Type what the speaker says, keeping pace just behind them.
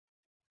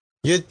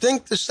You'd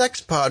think the sex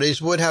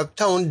parties would have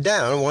toned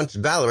down once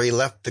Valerie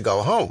left to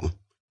go home.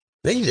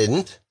 They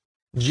didn't.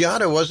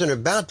 Giada wasn't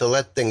about to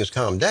let things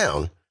calm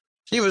down.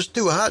 She was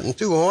too hot and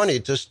too horny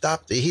to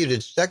stop the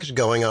heated sex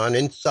going on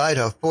inside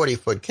her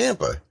 40-foot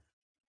camper.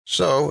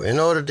 So, in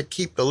order to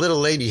keep the little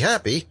lady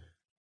happy,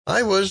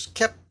 I was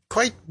kept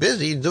quite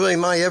busy doing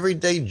my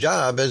everyday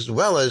job as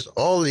well as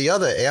all the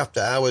other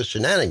after-hours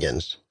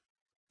shenanigans.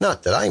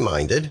 Not that I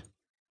minded.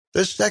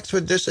 The sex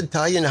with this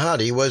Italian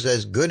hottie was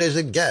as good as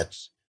it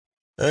gets.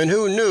 And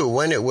who knew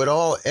when it would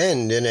all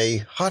end in a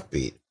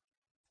heartbeat?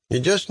 You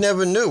just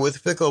never knew with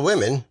fickle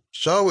women,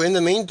 so in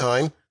the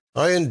meantime,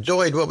 I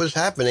enjoyed what was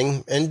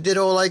happening and did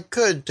all I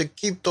could to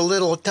keep the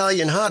little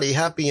Italian hottie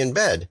happy in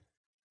bed.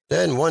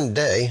 Then one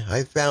day,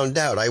 I found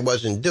out I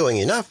wasn't doing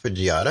enough for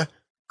Giada,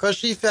 'cause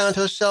she found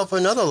herself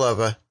another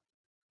lover.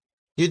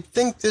 You'd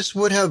think this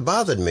would have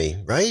bothered me,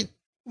 right?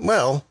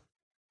 Well,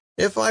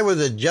 if I were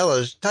the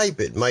jealous type,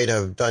 it might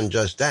have done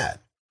just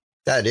that.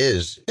 That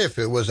is, if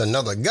it was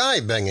another guy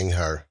banging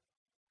her.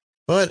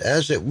 But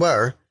as it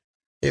were,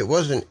 it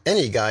wasn't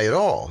any guy at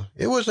all.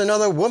 It was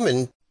another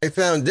woman. I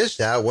found this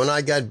out when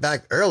I got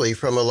back early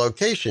from a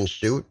location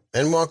shoot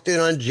and walked in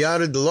on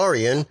Giada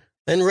DeLorean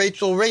and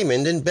Rachel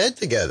Raymond in bed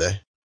together.